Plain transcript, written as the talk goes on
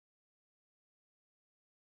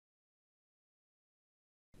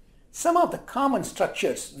Some of the common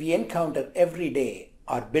structures we encounter every day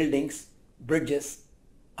are buildings, bridges,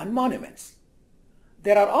 and monuments.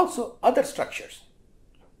 There are also other structures.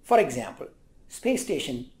 For example, space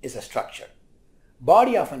station is a structure.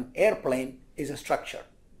 Body of an airplane is a structure.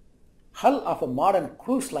 Hull of a modern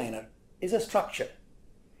cruise liner is a structure.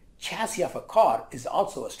 Chassis of a car is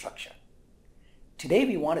also a structure. Today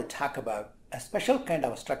we want to talk about a special kind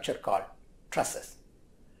of a structure called trusses.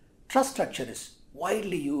 Truss structure is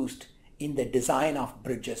widely used in the design of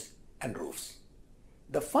bridges and roofs.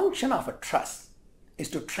 The function of a truss is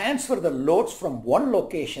to transfer the loads from one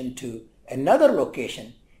location to another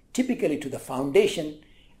location, typically to the foundation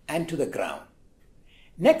and to the ground.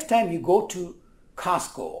 Next time you go to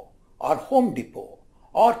Costco or Home Depot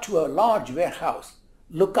or to a large warehouse,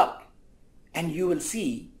 look up and you will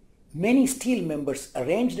see many steel members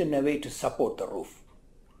arranged in a way to support the roof.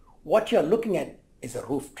 What you are looking at is a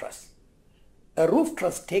roof truss. A roof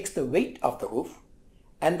truss takes the weight of the roof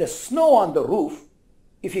and the snow on the roof,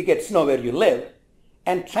 if you get snow where you live,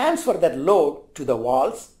 and transfer that load to the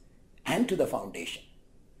walls and to the foundation.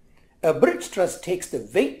 A bridge truss takes the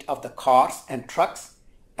weight of the cars and trucks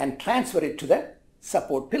and transfer it to the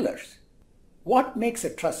support pillars. What makes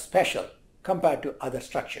a truss special compared to other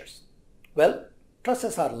structures? Well,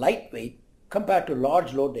 trusses are lightweight compared to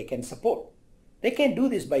large load they can support. They can do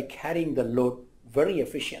this by carrying the load very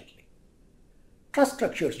efficiently. Truss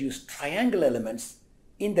structures use triangle elements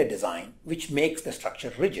in the design, which makes the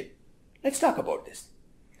structure rigid. Let's talk about this.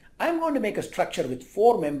 I'm going to make a structure with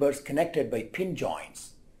 4 members connected by pin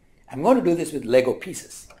joints. I'm going to do this with Lego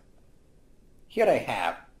pieces. Here I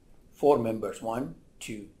have 4 members, 1,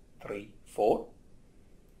 2, 3, 4,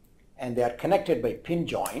 and they are connected by pin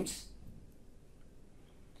joints.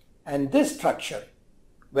 And this structure,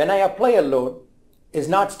 when I apply a load, is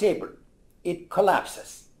not stable. It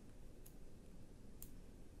collapses.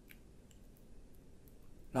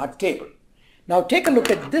 Not stable. Now take a look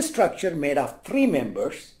at this structure made of 3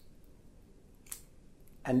 members,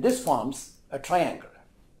 and this forms a triangle.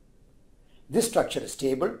 This structure is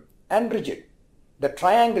stable and rigid. The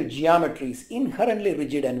triangle geometry is inherently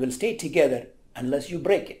rigid and will stay together unless you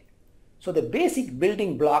break it. So the basic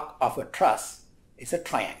building block of a truss is a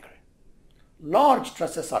triangle. Large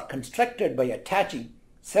trusses are constructed by attaching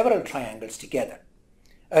several triangles together.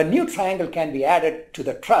 A new triangle can be added to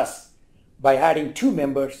the truss by adding 2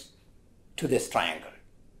 members to this triangle.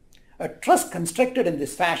 A truss constructed in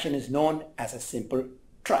this fashion is known as a simple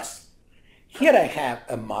truss. Here I have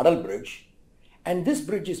a model bridge, and this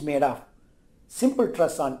bridge is made of simple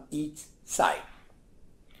truss on each side.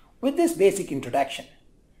 With this basic introduction,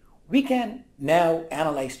 we can now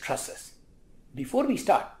analyze trusses. Before we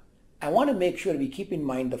start, I want to make sure we keep in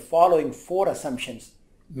mind the following 4 assumptions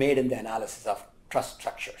made in the analysis of truss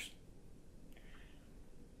structures.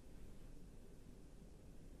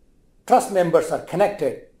 Truss members are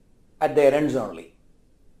connected at their ends only.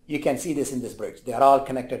 You can see this in this bridge. They are all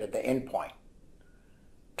connected at the end point.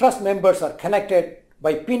 Truss members are connected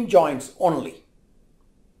by pin joints only.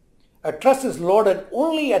 A truss is loaded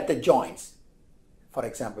only at the joints. For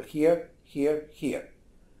example, here, here, here.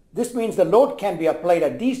 This means the load can be applied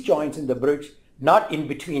at these joints in the bridge, not in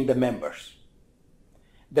between the members.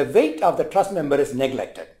 The weight of the truss member is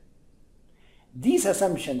neglected. These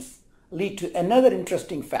assumptions lead to another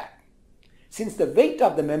interesting fact. Since the weight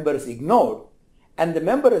of the member is ignored and the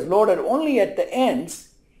member is loaded only at the ends,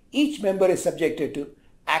 each member is subjected to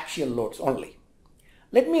axial loads only.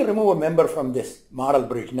 Let me remove a member from this model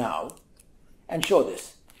bridge now and show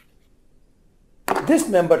this. This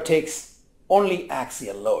member takes only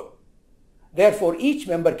axial load. Therefore, each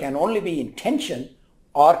member can only be in tension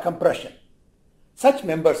or compression. Such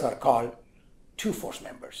members are called two-force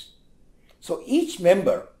members. So each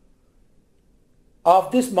member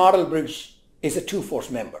of this model bridge is a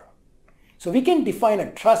two-force member. So we can define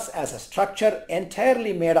a truss as a structure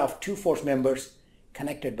entirely made of two-force members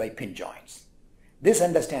connected by pin joints. This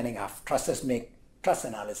understanding of trusses makes truss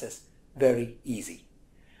analysis very easy.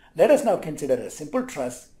 Let us now consider a simple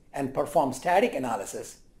truss and perform static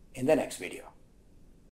analysis in the next video.